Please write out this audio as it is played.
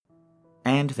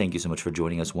And thank you so much for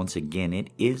joining us once again.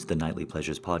 It is the Nightly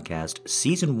Pleasures Podcast,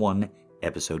 Season 1,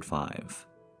 Episode 5.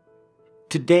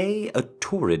 Today, a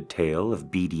torrid tale of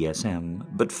BDSM,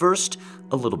 but first,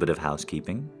 a little bit of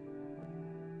housekeeping.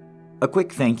 A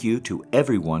quick thank you to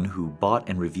everyone who bought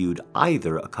and reviewed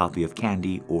either a copy of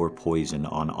Candy or Poison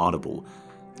on Audible.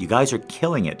 You guys are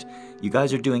killing it. You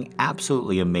guys are doing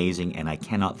absolutely amazing, and I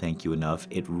cannot thank you enough.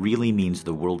 It really means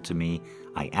the world to me.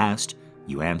 I asked,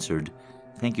 you answered.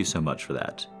 Thank you so much for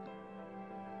that.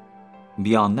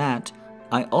 Beyond that,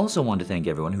 I also want to thank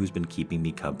everyone who's been keeping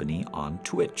me company on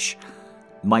Twitch.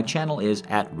 My channel is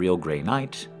at Real Grey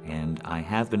Knight, and I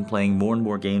have been playing more and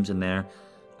more games in there.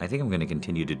 I think I'm going to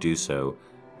continue to do so.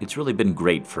 It's really been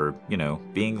great for,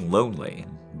 being lonely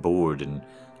and bored and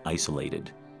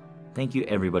isolated. Thank you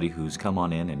everybody who's come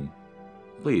on in, and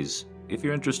please, if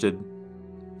you're interested,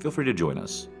 feel free to join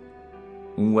us.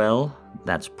 Well,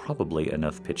 that's probably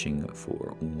enough pitching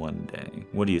for one day.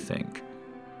 What do you think?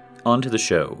 On to the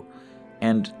show.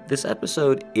 And this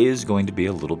episode is going to be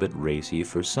a little bit racy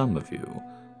for some of you.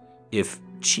 If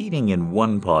cheating in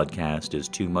one podcast is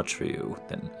too much for you,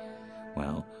 then,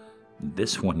 well,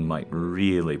 this one might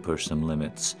really push some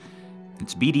limits.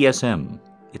 It's BDSM,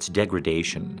 it's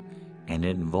degradation, and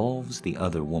it involves the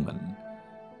other woman.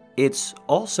 It's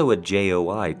also a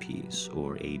JOI piece,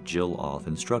 or a Jill Off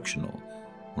instructional,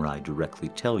 where I directly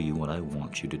tell you what I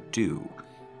want you to do.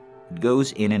 It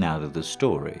goes in and out of the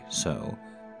story, so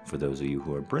for those of you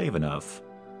who are brave enough,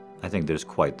 I think there's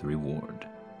quite the reward.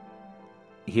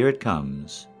 Here it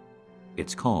comes.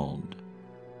 It's called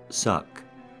Suck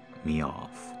Me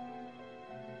Off.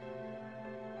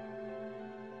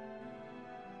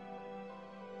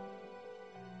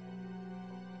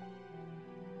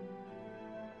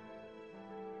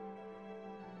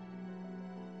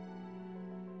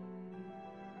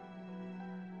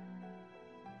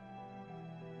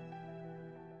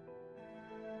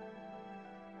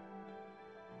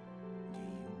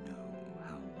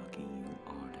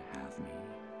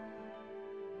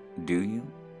 Do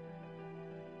you?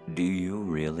 Do you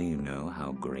really know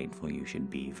how grateful you should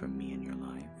be for me in your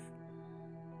life?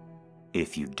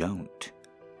 If you don't,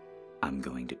 I'm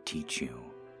going to teach you.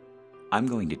 I'm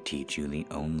going to teach you the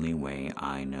only way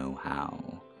I know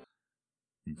how.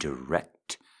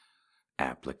 Direct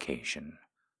application.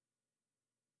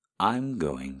 I'm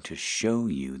going to show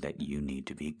you that you need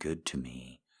to be good to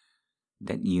me,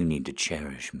 that you need to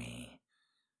cherish me,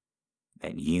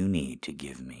 that you need to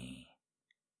give me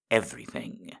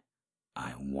everything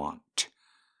I want,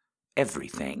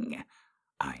 everything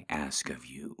I ask of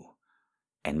you,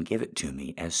 and give it to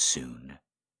me as soon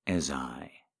as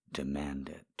I demand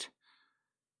it.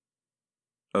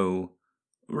 Oh,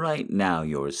 right now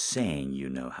you're saying you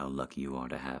know how lucky you are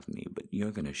to have me, but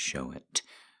you're going to show it.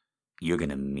 You're going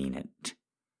to mean it.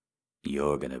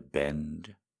 You're going to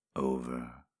bend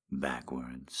over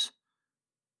backwards.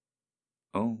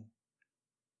 Oh,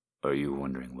 are you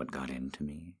wondering what got into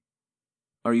me?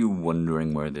 Are you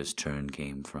wondering where this turn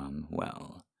came from?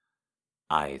 Well,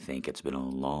 I think it's been a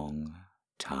long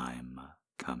time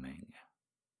coming.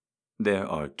 There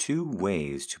are two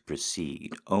ways to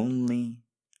proceed, only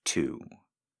two.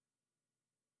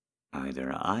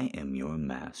 Either I am your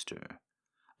master,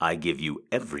 I give you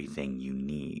everything you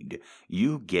need,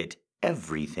 you get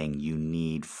everything you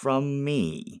need from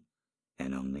me,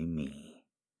 and only me,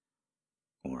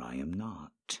 or I am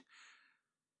not.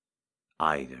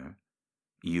 Either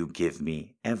you give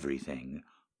me everything,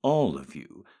 all of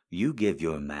you. You give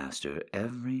your master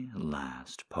every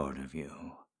last part of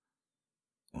you.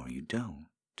 Or you don't.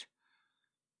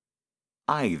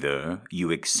 Either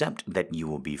you accept that you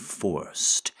will be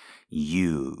forced,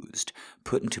 used,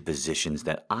 put into positions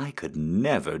that I could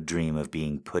never dream of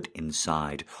being put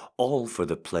inside, all for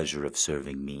the pleasure of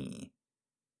serving me.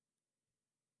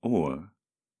 Or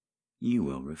you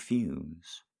will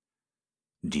refuse.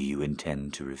 Do you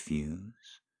intend to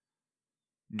refuse?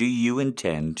 Do you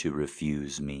intend to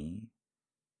refuse me?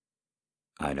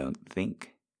 I don't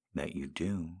think that you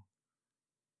do.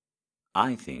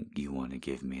 I think you want to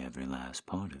give me every last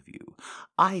part of you.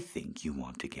 I think you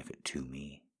want to give it to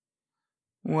me.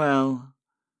 Well,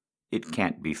 it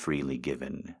can't be freely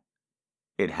given.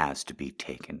 It has to be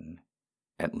taken,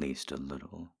 at least a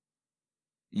little.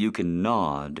 You can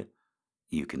nod,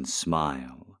 you can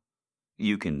smile,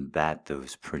 you can bat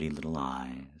those pretty little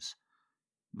eyes.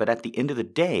 But at the end of the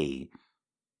day,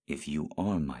 if you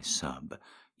are my sub,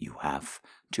 you have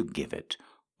to give it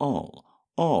all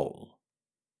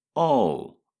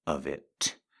of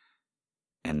it.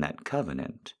 And that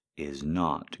covenant is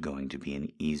not going to be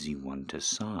an easy one to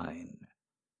sign.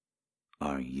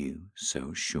 Are you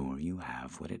so sure you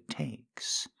have what it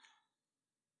takes?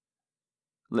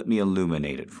 Let me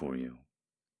illuminate it for you.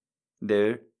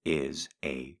 There is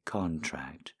a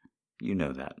contract. You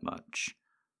know that much.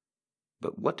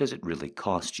 But what does it really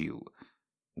cost you?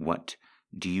 What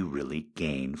do you really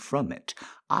gain from it?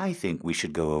 I think we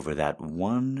should go over that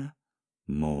one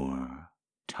more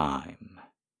time.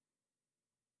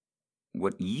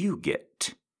 What you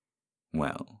get,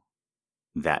 well,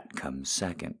 that comes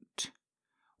second.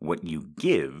 What you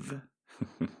give,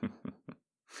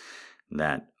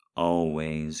 that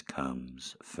always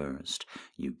comes first.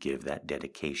 You give that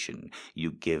dedication.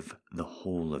 You give the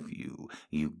whole of you.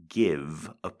 You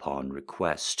give upon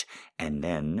request, and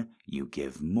then you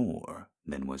give more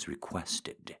than was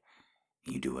requested.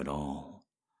 You do it all,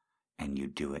 and you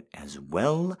do it as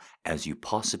well as you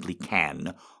possibly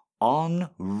can, en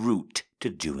route to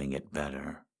doing it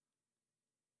better.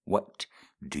 What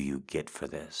do you get for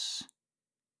this?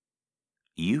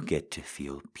 You get to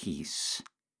feel peace.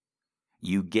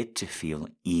 You get to feel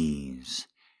ease.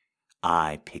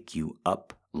 I pick you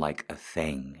up like a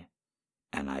thing,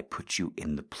 and I put you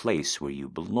in the place where you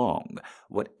belong,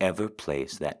 whatever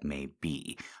place that may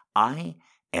be. I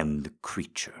am the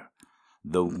creature,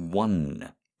 the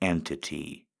one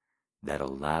entity that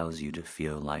allows you to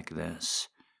feel like this.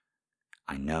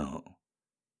 I know,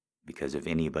 because if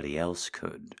anybody else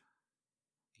could,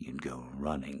 you'd go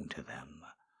running to them.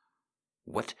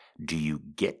 What do you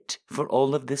get for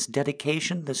all of this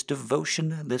dedication, this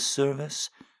devotion, this service?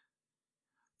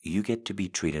 You get to be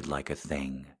treated like a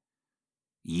thing.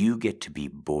 You get to be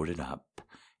boarded up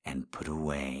and put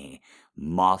away,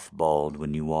 mothballed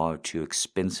when you are too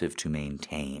expensive to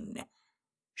maintain,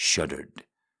 shuttered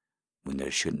when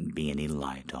there shouldn't be any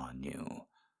light on you.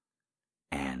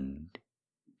 And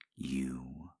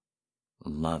you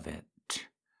love it.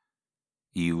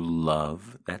 You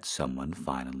love that someone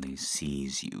finally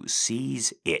sees you,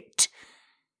 sees it,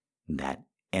 that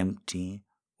empty,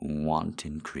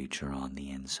 wanton creature on the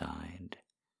inside.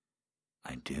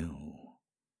 I do,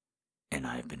 and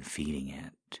I've been feeding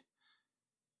it,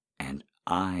 and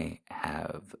I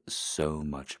have so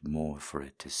much more for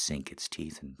it to sink its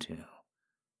teeth into.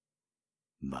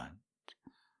 But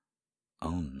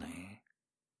only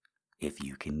if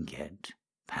you can get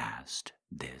past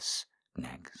this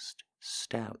next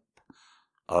step.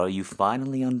 Are you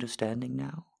finally understanding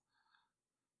now?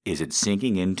 Is it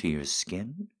sinking into your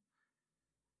skin?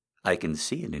 I can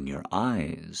see it in your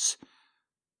eyes.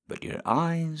 But your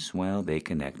eyes, well, they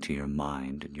connect to your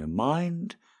mind, and your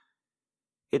mind,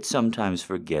 it sometimes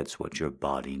forgets what your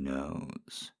body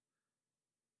knows.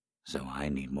 So I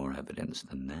need more evidence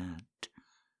than that.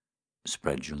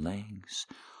 Spread your legs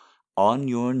on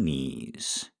your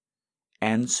knees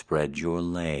and spread your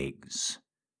legs,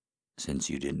 since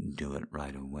you didn't do it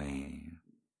right away.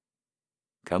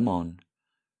 Come on,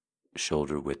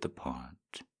 shoulder width apart.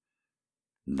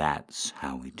 That's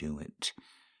how we do it.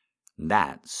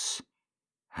 That's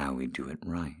how we do it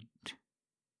right.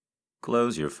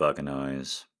 Close your fucking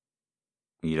eyes.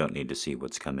 You don't need to see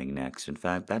what's coming next. In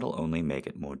fact, that'll only make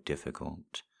it more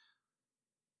difficult.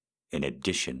 In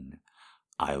addition,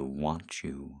 I want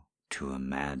you to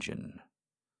imagine.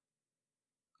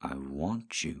 I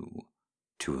want you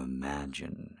to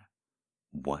imagine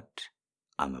what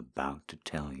I'm about to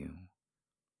tell you.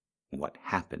 What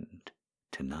happened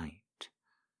tonight.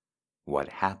 What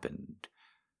happened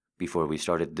before we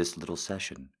started this little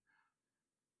session.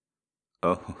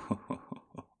 Oh,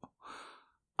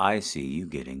 I see you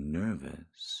getting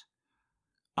nervous.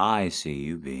 I see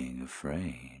you being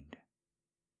afraid.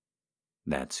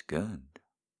 That's good.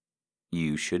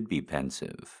 You should be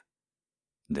pensive.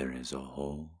 There is a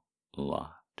whole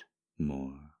lot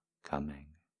more coming.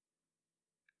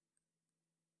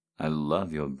 I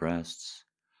love your breasts.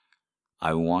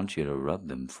 I want you to rub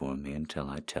them for me until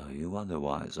I tell you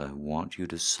otherwise. I want you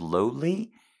to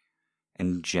slowly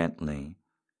and gently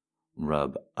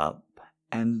rub up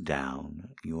and down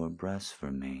your breasts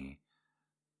for me.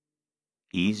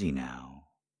 Easy now.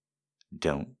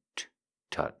 Don't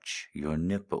touch your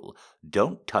nipple.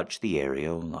 Don't touch the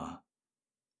areola.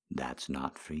 That's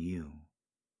not for you.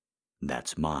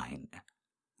 That's mine.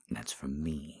 That's for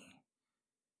me.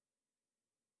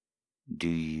 Do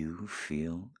you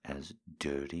feel as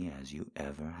dirty as you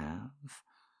ever have?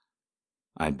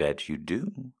 I bet you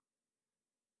do.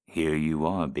 Here you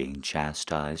are being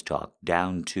chastised, talked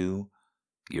down to.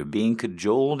 You're being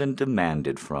cajoled and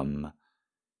demanded from.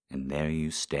 And there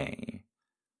you stay,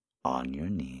 on your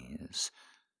knees,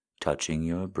 touching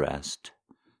your breast,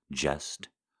 just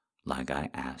like I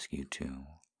ask you to.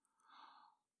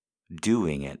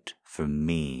 Doing it for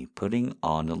me, putting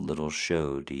on a little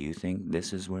show. Do you think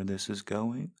this is where this is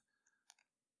going?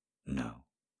 No.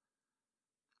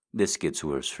 This gets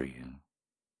worse for you.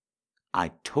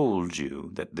 I told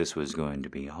you that this was going to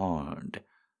be hard,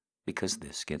 because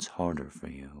this gets harder for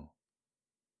you.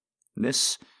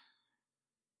 This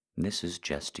is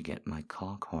just to get my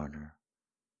cock harder.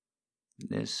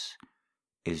 This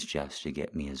is just to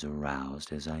get me as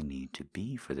aroused as I need to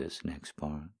be for this next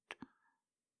part.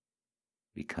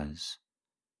 Because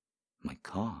my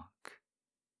cock,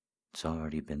 it's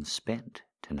already been spent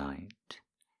tonight.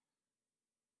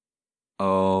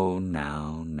 Oh,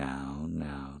 now,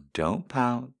 don't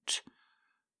pout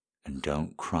and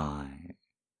don't cry.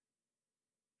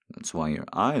 That's why your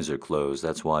eyes are closed.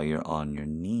 That's why you're on your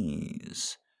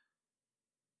knees.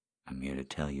 I'm here to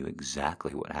tell you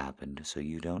exactly what happened so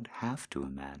you don't have to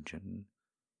imagine.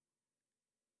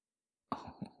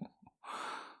 Oh,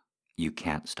 you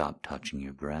can't stop touching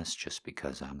your breast just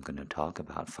because I'm going to talk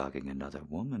about fucking another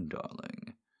woman,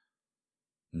 darling.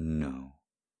 No.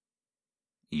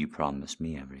 You promised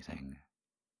me everything.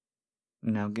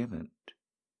 Now give it.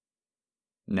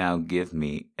 Now give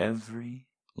me every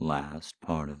last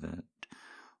part of it.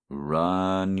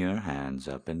 Run your hands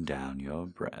up and down your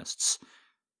breasts.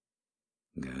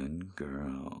 Good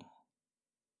girl.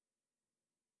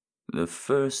 The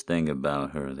first thing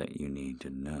about her that you need to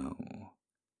know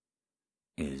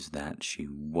is that she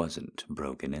wasn't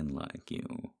broken in like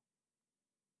you.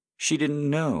 She didn't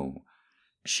know.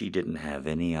 She didn't have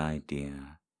any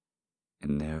idea.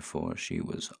 And therefore she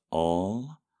was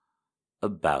all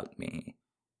about me.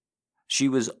 She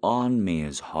was on me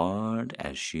as hard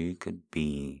as she could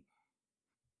be.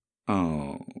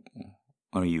 Oh,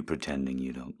 are you pretending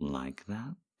you don't like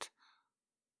that?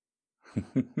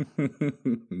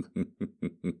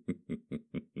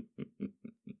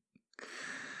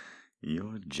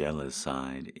 Your jealous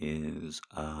side is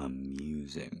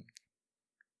amusing.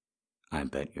 I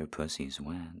bet your pussy's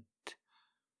wet.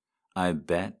 I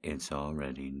bet it's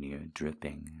already near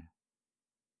dripping.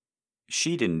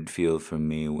 She didn't feel for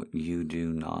me what you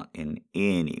do, not in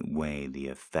any way the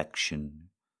affection,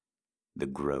 the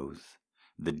growth,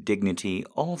 the dignity,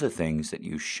 all the things that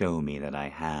you show me that I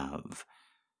have,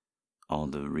 all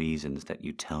the reasons that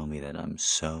you tell me that I'm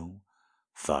so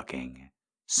fucking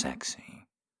sexy.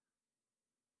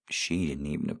 She didn't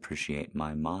even appreciate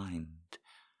my mind.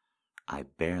 I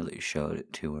barely showed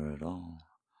it to her at all.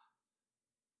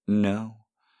 No,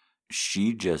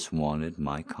 she just wanted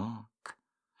my cock.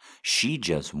 She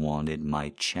just wanted my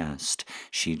chest.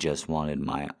 She just wanted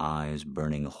my eyes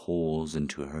burning holes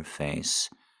into her face.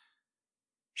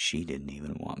 She didn't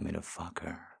even want me to fuck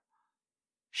her.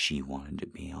 She wanted to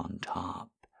be on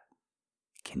top.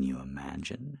 Can you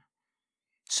imagine?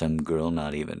 Some girl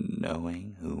not even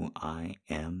knowing who I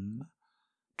am,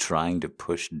 trying to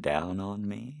push down on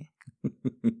me?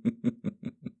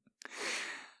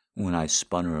 When I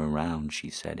spun her around, she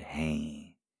said,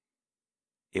 "Hey."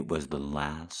 It was the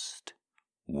last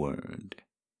word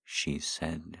she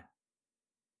said.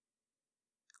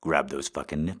 Grab those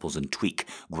fucking nipples and tweak.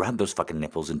 Grab those fucking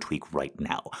nipples and tweak right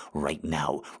now. Right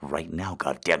now. Right now.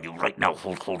 God damn you. Right now.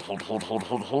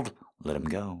 Hold. Let him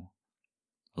go.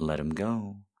 Let him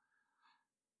go.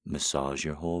 Massage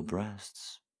your whole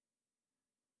breasts.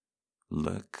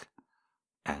 Look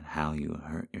at how you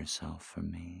hurt yourself for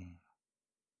me.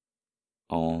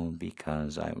 All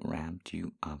because I ramped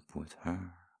you up with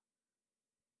her.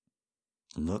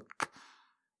 Look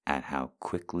at how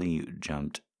quickly you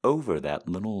jumped over that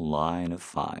little line of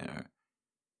fire,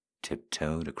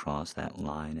 tiptoed across that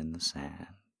line in the sand,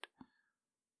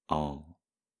 all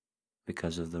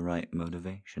because of the right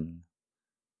motivation.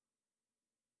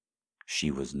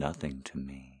 She was nothing to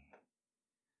me.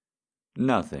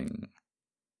 Nothing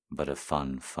but a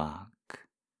fun fuck.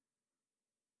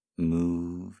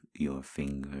 Move your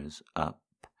fingers up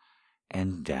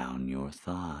and down your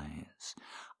thighs.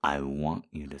 I want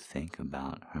you to think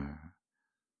about her.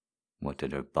 What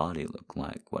did her body look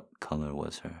like? What color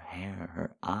was her hair,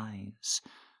 her eyes,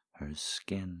 her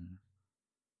skin?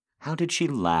 How did she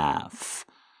laugh?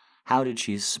 How did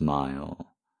she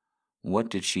smile? What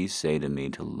did she say to me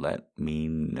to let me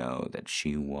know that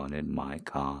she wanted my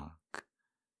cock?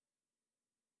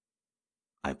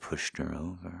 I pushed her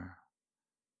over.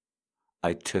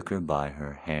 I took her by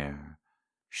her hair.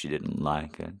 She didn't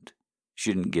like it.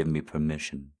 She didn't give me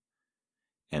permission.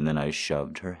 And then I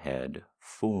shoved her head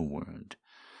forward,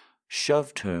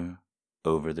 shoved her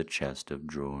over the chest of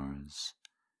drawers.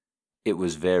 It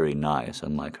was very nice,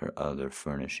 unlike her other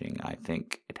furnishing. I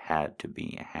think it had to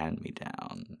be a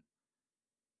hand-me-down.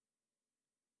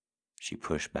 She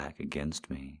pushed back against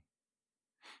me.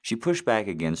 She pushed back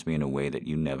against me in a way that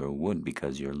you never would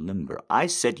because you're limber. I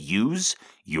said use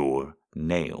your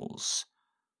nails.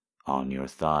 On your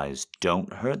thighs.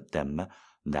 Don't hurt them.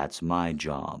 That's my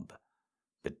job.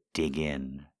 But dig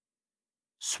in.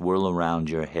 Swirl around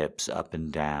your hips up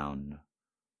and down.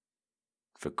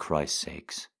 For Christ's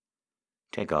sakes,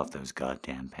 take off those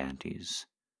goddamn panties.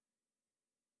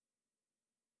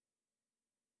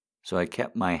 So I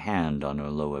kept my hand on her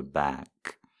lower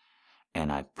back,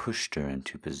 and I pushed her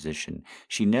into position.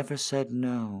 She never said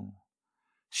no.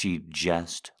 She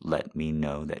just let me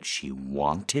know that she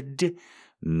wanted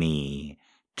me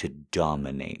to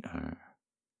dominate her.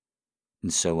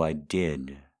 And so I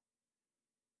did.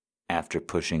 After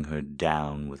pushing her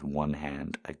down with one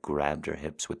hand, I grabbed her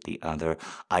hips with the other.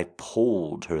 I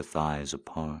pulled her thighs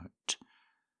apart,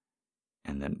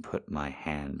 and then put my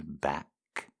hand back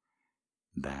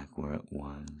where it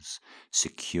was,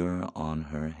 secure on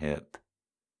her hip,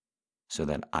 so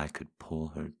that I could pull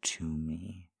her to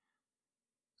me,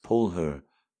 pull her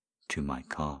to my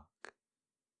cock,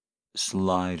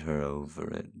 slide her over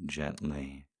it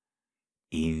gently,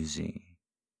 easy.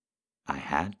 I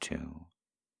had to.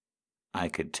 I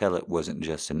could tell it wasn't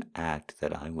just an act,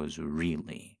 that I was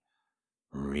really,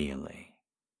 really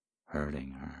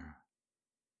hurting her.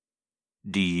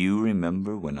 Do you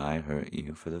remember when I hurt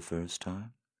you for the first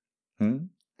time?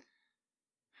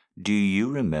 Do you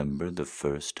remember the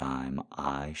first time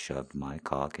I shoved my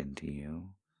cock into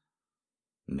you?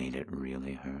 Made it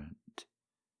really hurt.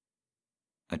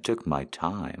 I took my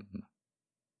time.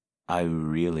 I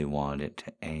really wanted it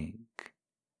to ache.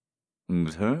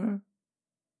 With her?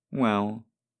 Well,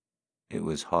 it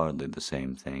was hardly the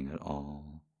same thing at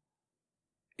all.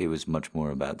 It was much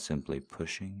more about simply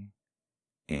pushing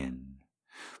in.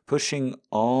 Pushing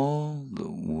all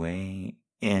the way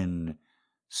in,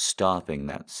 stopping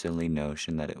that silly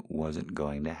notion that it wasn't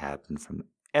going to happen from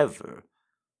ever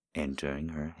entering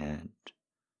her head.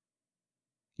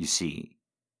 You see,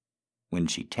 when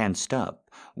she tensed up,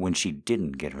 when she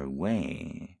didn't get her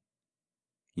way,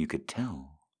 you could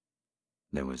tell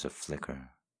there was a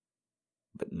flicker.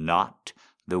 But not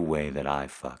the way that I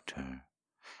fucked her.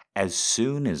 As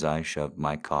soon as I shoved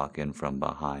my cock in from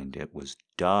behind, it was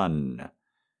done.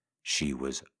 She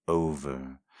was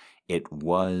over. It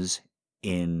was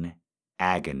in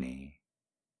agony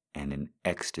and in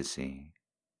ecstasy.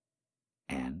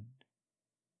 And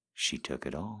she took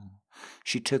it all.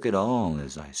 She took it all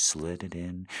as I slid it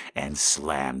in and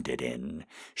slammed it in.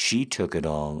 She took it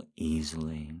all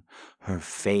easily, her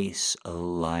face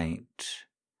alight,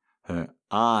 her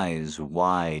eyes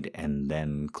wide and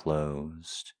then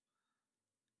closed.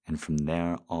 And from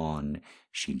there on,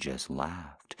 she just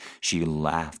laughed. She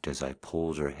laughed as I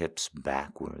pulled her hips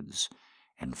backwards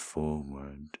and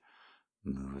forward.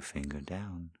 Move a finger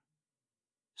down.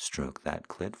 Stroke that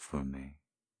clit for me.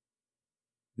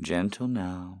 Gentle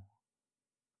now.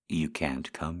 You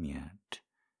can't come yet.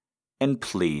 And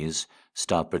please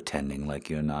stop pretending like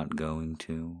you're not going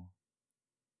to.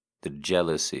 The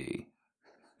jealousy.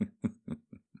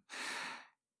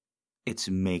 It's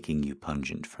making you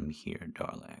pungent from here,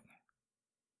 darling.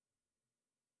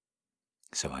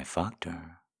 So I fucked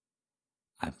her.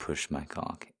 I pushed my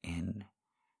cock in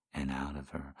and out of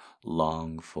her,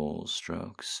 long, full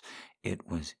strokes. It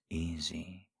was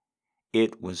easy.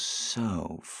 It was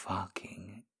so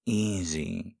fucking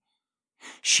easy.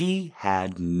 She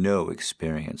had no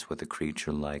experience with a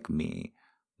creature like me.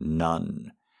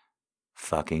 None.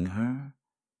 Fucking her?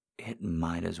 It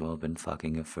might as well have been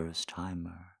fucking a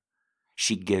first-timer.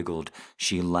 She giggled,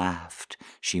 she laughed,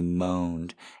 she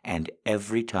moaned, and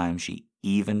every time she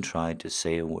even tried to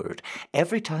say a word,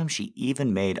 every time she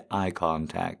even made eye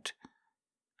contact,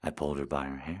 I pulled her by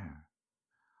her hair.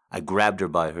 I grabbed her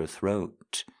by her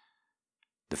throat.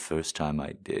 The first time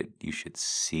I did, you should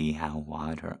see how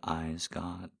wide her eyes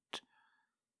got.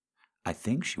 I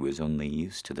think she was only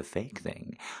used to the fake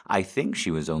thing. I think she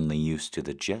was only used to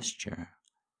the gesture.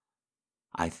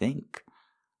 I think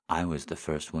I was the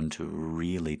first one to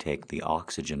really take the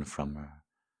oxygen from her.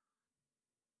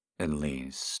 At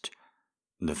least,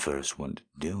 the first one to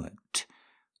do it,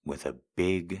 with a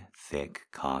big, thick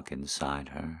cock inside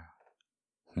her.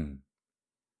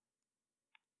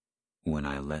 When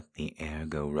I let the air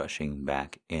go rushing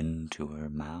back into her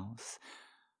mouth,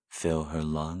 fill her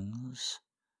lungs,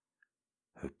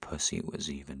 her pussy was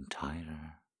even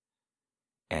tighter,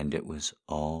 and it was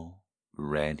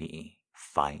already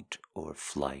fight or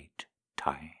flight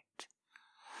tight.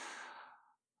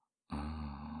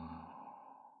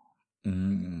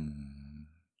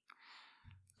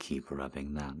 Keep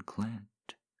rubbing that clit.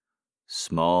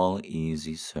 Small,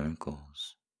 easy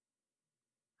circles.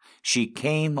 She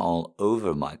came all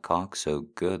over my cock so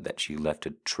good that she left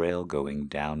a trail going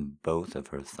down both of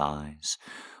her thighs.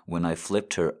 When I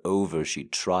flipped her over, she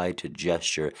tried to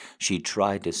gesture. She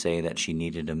tried to say that she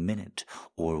needed a minute,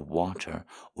 or water,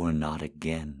 or not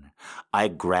again. I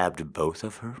grabbed both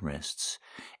of her wrists,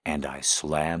 and I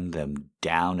slammed them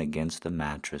down against the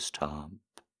mattress top.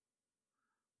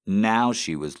 Now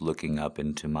she was looking up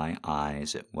into my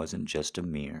eyes. It wasn't just a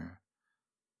mirror.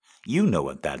 You know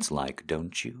what that's like,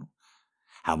 don't you?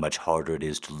 How much harder it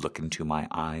is to look into my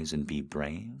eyes and be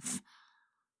brave?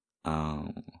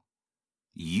 Oh,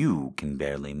 you can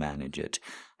barely manage it.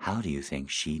 How do you think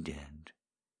she did?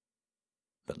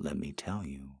 But let me tell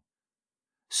you,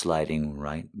 sliding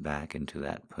right back into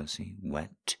that pussy,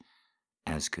 wet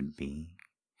as could be,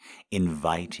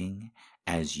 inviting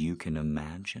as you can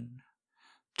imagine,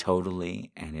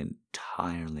 totally and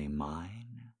entirely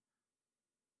mine.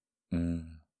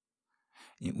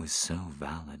 It was so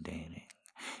validating.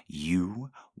 You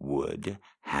would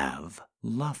have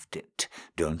loved it.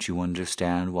 Don't you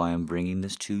understand why I'm bringing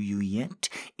this to you yet?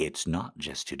 It's not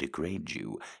just to degrade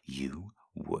you. You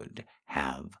would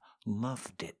have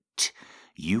loved it.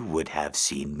 You would have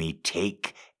seen me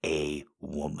take a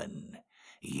woman,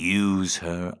 use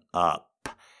her up,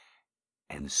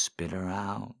 and spit her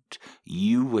out.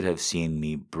 You would have seen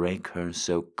me break her,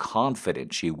 so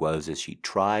confident she was as she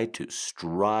tried to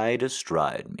stride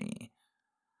astride me,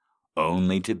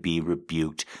 only to be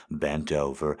rebuked, bent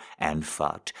over, and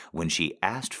fucked. When she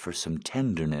asked for some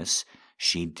tenderness,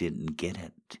 she didn't get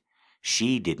it.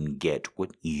 She didn't get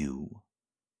what you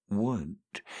would.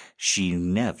 She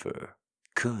never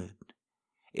could.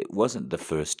 It wasn't the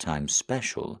first time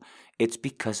special. It's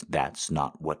because that's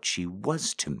not what she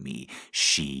was to me.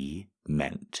 She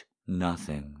meant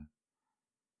nothing.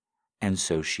 And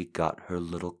so she got her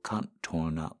little cunt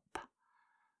torn up.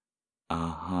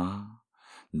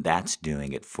 That's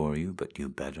doing it for you, but you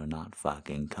better not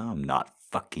fucking come. Not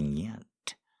fucking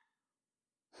yet.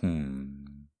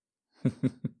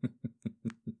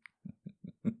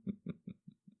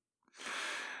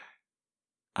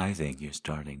 I think you're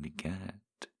starting to get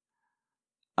it.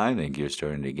 I think you're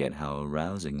starting to get how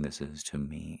arousing this is to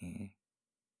me.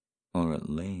 Or at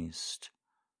least,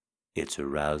 it's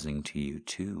arousing to you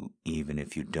too, even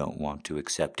if you don't want to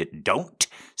accept it. Don't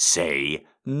say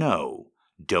no.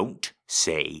 Don't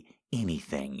say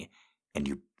anything. And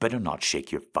you better not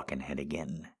shake your fucking head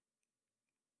again.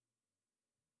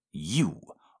 You,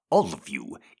 all of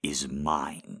you, is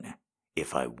mine.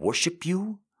 If I worship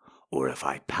you, or if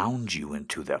I pound you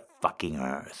into the fucking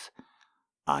earth.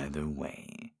 Either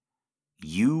way,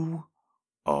 you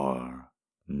are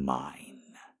mine.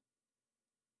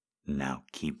 Now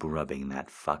keep rubbing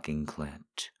that fucking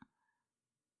clit.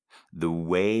 The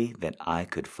way that I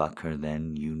could fuck her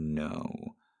then, you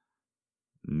know.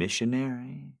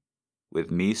 Missionary,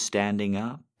 with me standing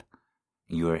up,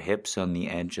 your hips on the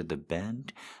edge of the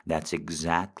bed, that's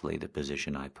exactly the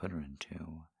position I put her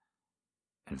into.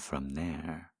 And from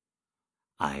there,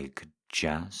 I could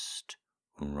just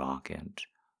rocket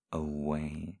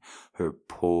away her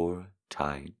poor,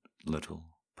 tight little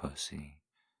pussy.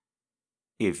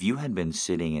 If you had been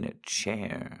sitting in a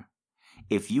chair,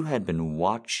 if you had been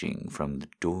watching from the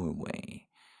doorway,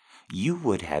 you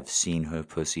would have seen her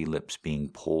pussy lips being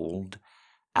pulled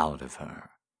out of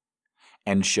her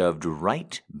and shoved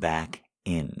right back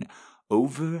in,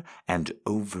 over and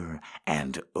over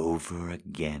and over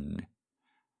again.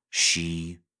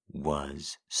 She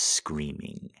was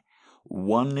screaming.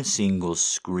 One single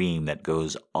scream that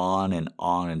goes on and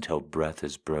on until breath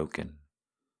is broken.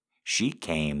 She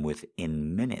came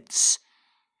within minutes.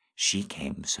 She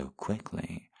came so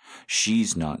quickly.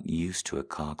 She's not used to a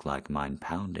cock like mine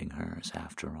pounding hers,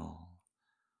 after all.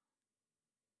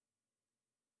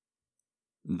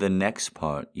 The next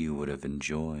part you would have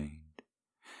enjoyed.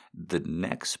 The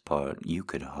next part you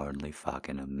could hardly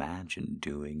fucking imagine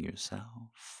doing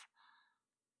yourself.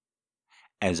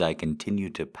 As I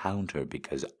continued to pound her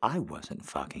because I wasn't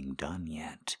fucking done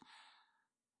yet.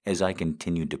 As I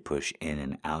continued to push in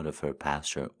and out of her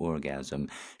past her orgasm,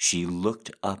 she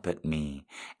looked up at me,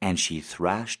 and she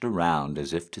thrashed around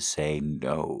as if to say,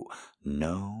 no,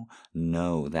 no,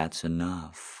 no, that's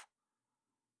enough.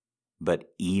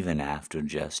 But even after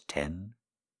just 10,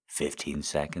 15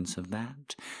 seconds of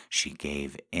that, she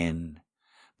gave in.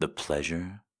 The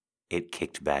pleasure, it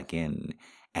kicked back in,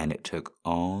 and it took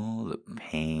all the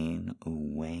pain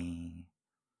away.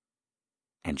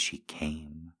 And she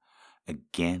came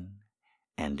again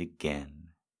and again,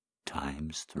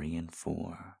 times 3 and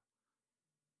 4,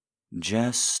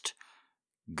 just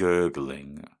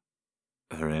gurgling,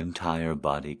 her entire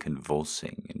body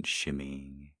convulsing and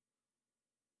shimmying.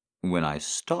 When I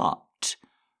stopped,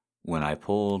 when I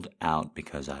pulled out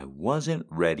because I wasn't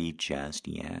ready just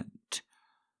yet,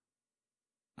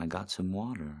 I got some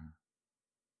water.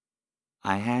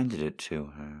 I handed it to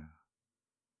her.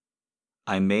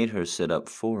 I made her sit up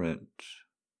for it.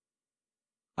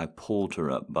 I pulled her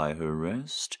up by her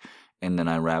wrist, and then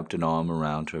I wrapped an arm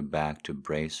around her back to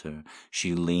brace her.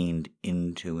 She leaned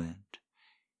into it,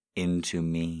 into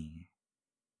me,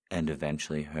 and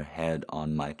eventually her head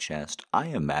on my chest. I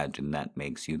imagine that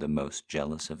makes you the most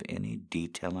jealous of any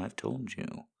detail I've told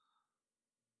you.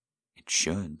 It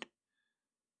should.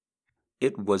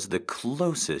 It was the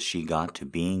closest she got to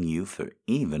being you for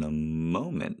even a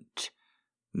moment.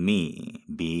 Me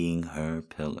being her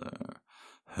pillar,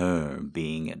 her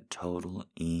being at total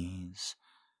ease.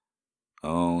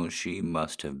 Oh, she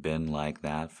must have been like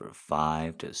that for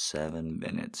 5 to 7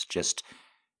 minutes, just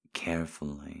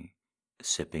carefully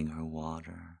sipping her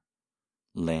water,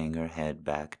 laying her head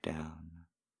back down,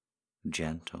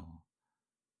 gentle,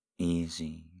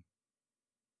 easy.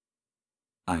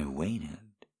 I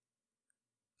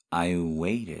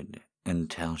waited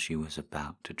until she was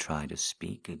about to try to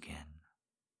speak again.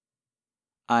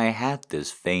 I had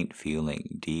this faint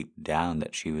feeling deep down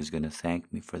that she was going to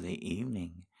thank me for the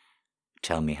evening,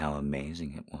 tell me how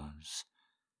amazing it was.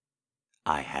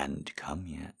 I hadn't come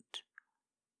yet.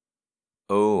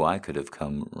 Oh, I could have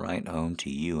come right home to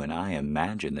you, and I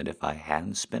imagine that if I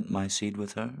hadn't spent my seed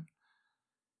with her,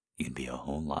 you'd be a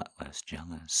whole lot less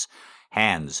jealous.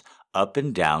 Hands up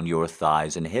and down your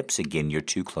thighs and hips again. You're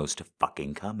too close to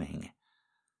fucking coming.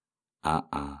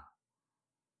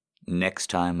 Next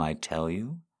time I tell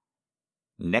you,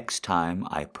 next time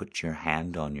I put your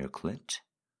hand on your clit,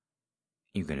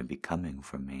 you're going to be coming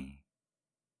for me.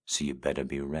 So you better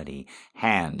be ready.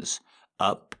 Hands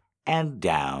up and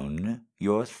down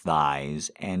your thighs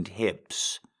and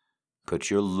hips. Put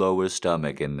your lower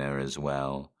stomach in there as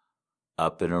well.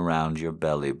 Up and around your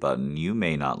belly button. You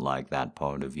may not like that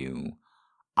part of you.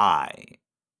 I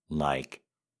like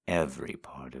every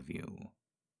part of you.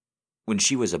 When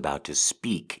she was about to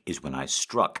speak is when I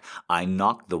struck. I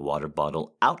knocked the water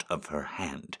bottle out of her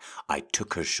hand. I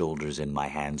took her shoulders in my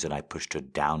hands and I pushed her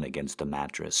down against the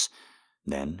mattress.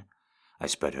 Then I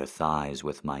spread her thighs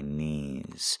with my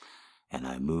knees, and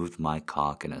I moved my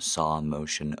cock in a saw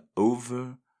motion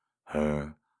over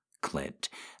her clit,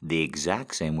 the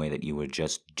exact same way that you were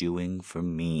just doing for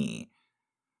me.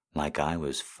 Like I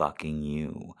was fucking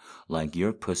you, like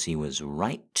your pussy was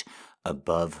right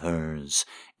above hers,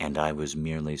 and I was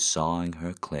merely sawing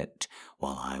her clit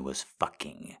while I was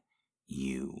fucking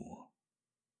you.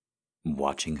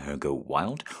 Watching her go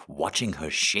wild, watching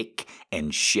her shake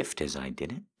and shift as I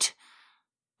did it.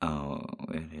 Oh,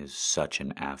 it is such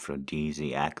an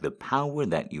aphrodisiac, the power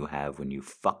that you have when you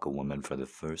fuck a woman for the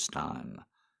first time.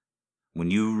 When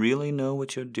you really know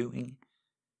what you're doing.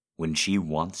 When she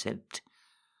wants it.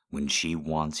 When she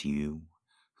wants you.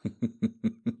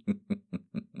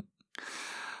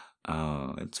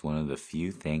 Oh, it's one of the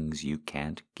few things you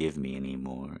can't give me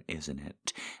anymore, isn't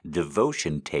it?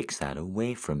 Devotion takes that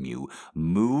away from you.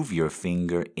 Move your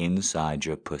finger inside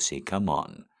your pussy. Come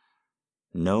on.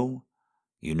 No.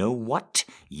 You know what?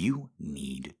 You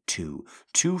need two.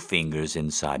 2 fingers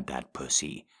inside that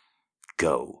pussy.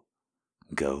 Go.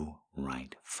 Go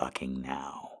right fucking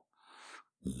now.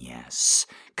 Yes.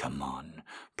 Come on.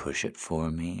 Push it for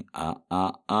me.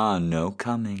 No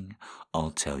coming.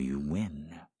 I'll tell you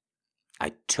when.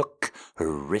 I took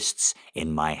her wrists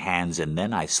in my hands and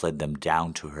then I slid them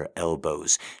down to her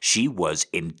elbows. She was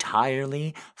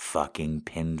entirely fucking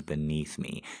pinned beneath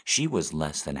me. She was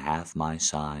less than half my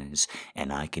size,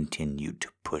 and I continued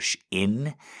to push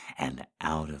in and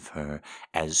out of her.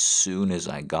 As soon as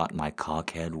I got my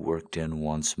cockhead worked in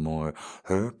once more,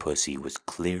 her pussy was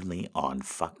clearly on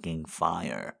fucking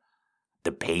fire.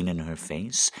 The pain in her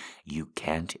face, you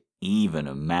can't even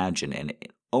imagine, and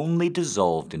it only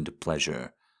dissolved into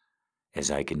pleasure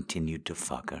as I continued to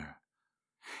fuck her,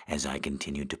 as I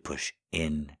continued to push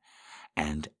in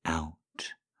and out.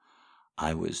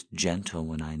 I was gentle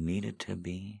when I needed to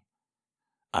be.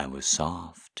 I was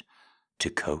soft to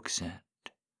coax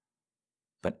it.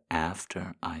 But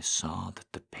after I saw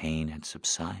that the pain had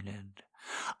subsided,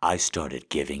 I started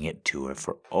giving it to her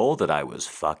for all that I was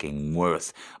fucking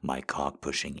worth, my cock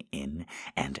pushing in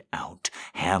and out,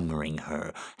 hammering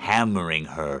her.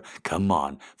 Come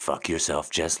on, fuck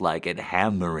yourself just like it,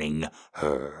 hammering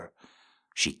her.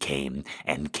 She came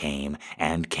and came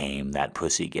and came, that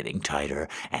pussy getting tighter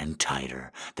and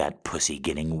tighter, that pussy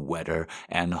getting wetter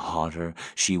and hotter.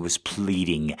 She was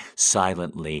pleading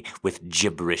silently with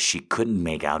gibberish. She couldn't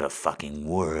make out a fucking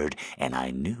word, and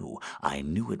I knew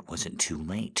it wasn't too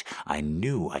late. I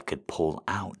knew I could pull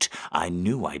out. I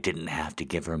knew I didn't have to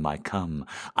give her my cum.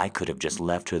 I could have just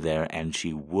left her there, and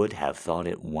she would have thought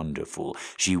it wonderful.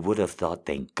 She would have thought,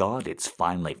 thank God it's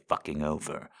finally fucking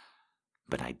over.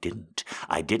 But I didn't.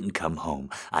 I didn't come home.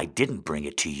 I didn't bring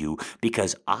it to you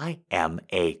because I am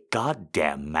a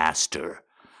goddamn master.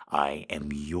 I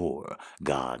am your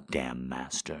goddamn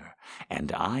master,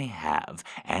 and I have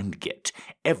and get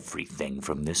everything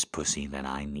from this pussy that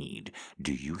I need.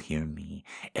 Do you hear me?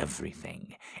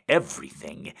 Everything.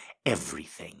 Everything.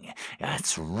 Everything.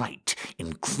 That's right,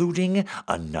 including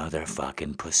another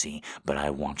fucking pussy. But I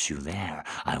want you there.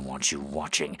 I want you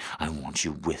watching. I want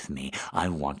you with me. I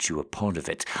want you a part of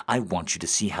it. I want you to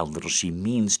see how little she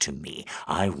means to me.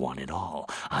 I want it all.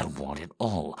 I want it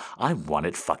all. I want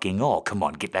it fucking all. Come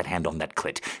on, get that hand on that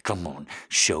clit. Come on,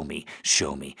 show me,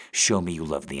 show me, show me you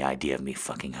love the idea of me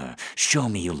fucking her. Show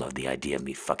me you love the idea of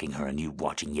me fucking her and you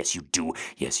watching. Yes, you do.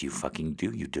 Yes, you fucking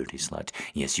do, you dirty slut.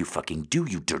 Yes, you fucking do,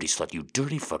 you dirty slut. You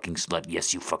dirty fucking slut.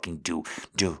 Yes, you fucking do.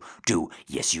 Do.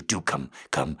 Yes, you do. Come.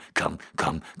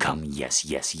 Yes.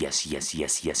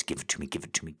 Give it to me, give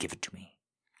it to me, give it to me.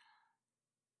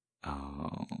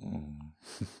 Oh.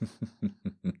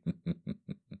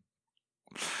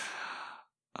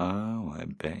 Oh, I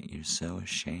bet you're so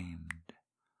ashamed.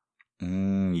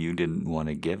 You didn't want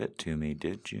to give it to me,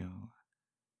 did you?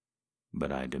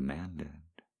 But I demanded.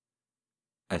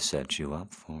 I set you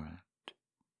up for it.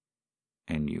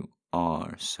 And you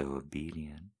are so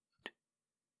obedient.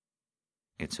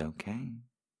 It's okay.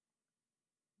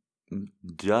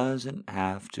 Doesn't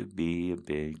have to be a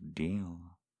big deal.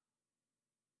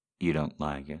 You don't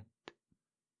like it.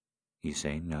 You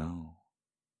say no.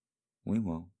 We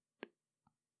won't.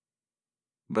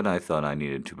 But I thought I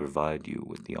needed to provide you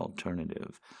with the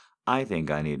alternative. I think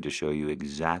I need to show you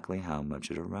exactly how much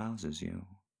it arouses you.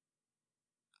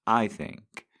 I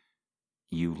think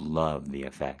you love the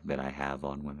effect that I have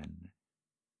on women,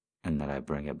 and that I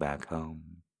bring it back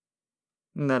home,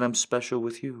 and that I'm special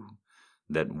with you,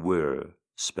 that we're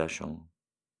special.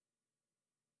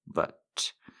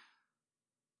 But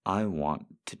I want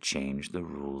to change the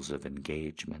rules of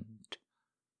engagement,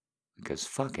 because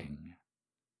fucking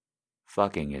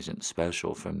isn't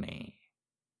special for me.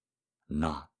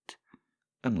 Not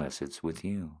unless it's with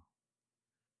you.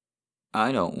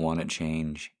 I don't want to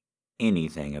change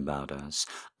anything about us.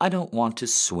 I don't want to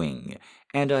swing,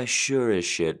 and I sure as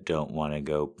shit don't want to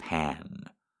go pan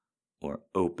or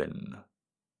open.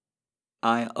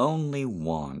 I only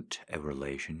want a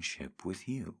relationship with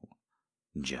you.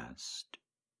 Just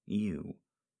you.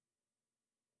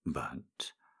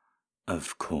 But,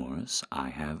 of course, I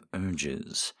have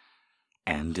urges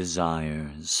and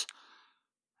desires,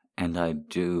 and I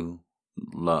do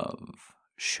love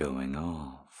showing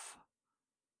off.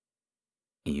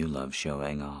 You love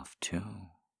showing off too,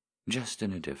 just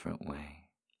in a different way.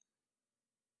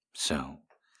 So,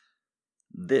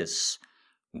 this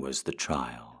was the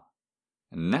trial.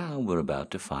 Now we're about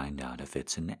to find out if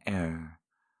it's an error.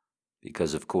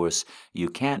 Because, of course, you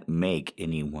can't make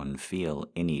anyone feel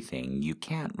anything. You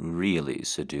can't really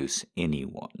seduce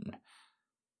anyone.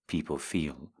 People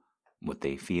feel what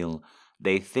they feel,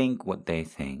 they think what they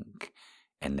think,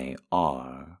 and they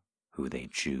are who they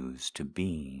choose to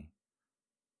be,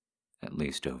 at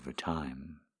least over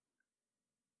time.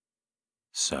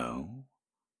 So,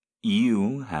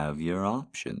 you have your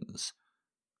options.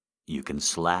 You can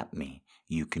slap me,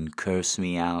 you can curse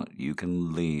me out, you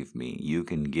can leave me, you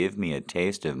can give me a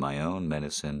taste of my own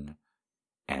medicine,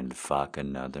 and fuck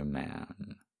another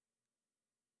man.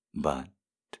 But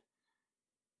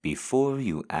before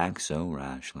you act so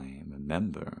rashly,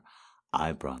 remember,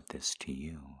 I brought this to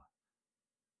you.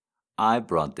 I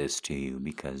brought this to you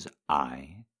because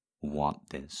I want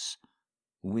this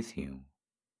with you.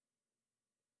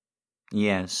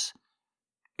 Yes,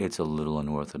 it's a little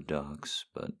unorthodox,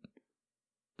 but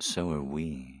so are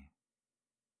we.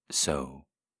 So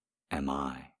am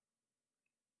I.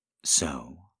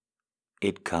 So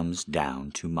it comes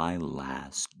down to my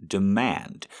last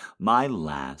demand, my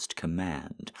last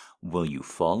command. Will you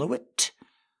follow it,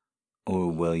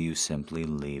 or will you simply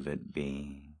leave it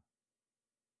be?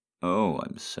 Oh,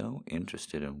 I'm so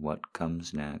interested in what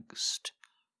comes next.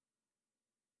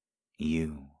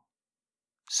 You,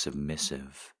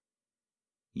 submissive.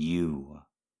 You,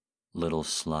 little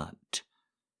slut.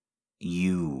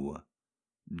 You,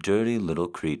 dirty little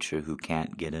creature who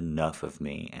can't get enough of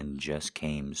me and just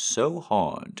came so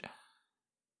hard.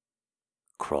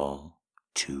 Crawl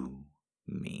to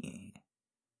me.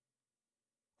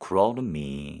 Crawl to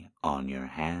me on your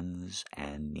hands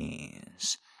and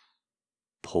knees.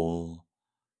 Pull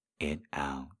it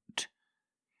out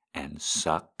and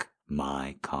suck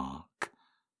my cock.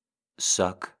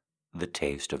 Suck the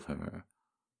taste of her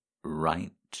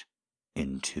right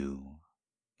into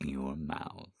your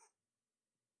mouth.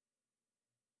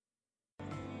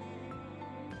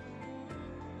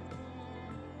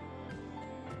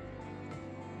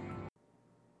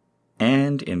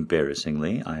 And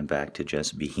embarrassingly, I'm back to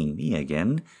just being me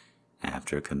again,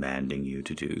 after commanding you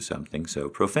to do something so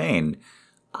profane.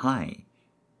 Hi.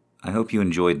 I hope you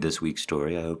enjoyed this week's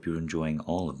story. I hope you're enjoying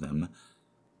all of them.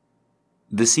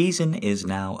 The season is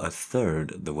now a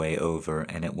third the way over,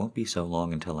 and it won't be so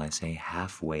long until I say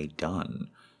halfway done.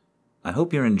 I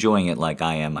hope you're enjoying it like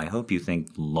I am. I hope you think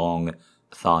long,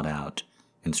 thought-out,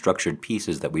 and structured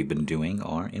pieces that we've been doing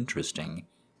are interesting.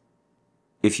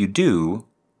 If you do,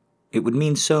 it would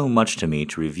mean so much to me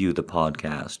to review the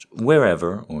podcast,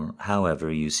 wherever or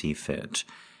however you see fit.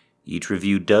 Each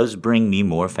review does bring me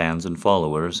more fans and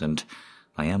followers, and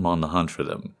I am on the hunt for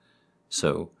them.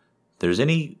 So, if there's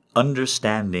any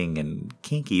understanding and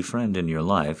kinky friend in your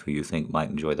life who you think might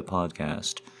enjoy the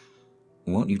podcast,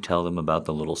 won't you tell them about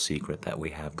the little secret that we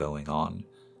have going on?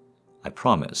 I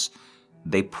promise,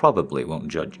 they probably won't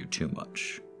judge you too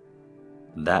much.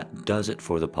 That does it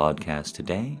for the podcast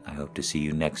today. I hope to see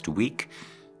you next week.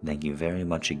 Thank you very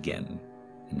much again,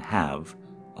 and have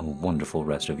a wonderful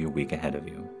rest of your week ahead of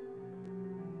you.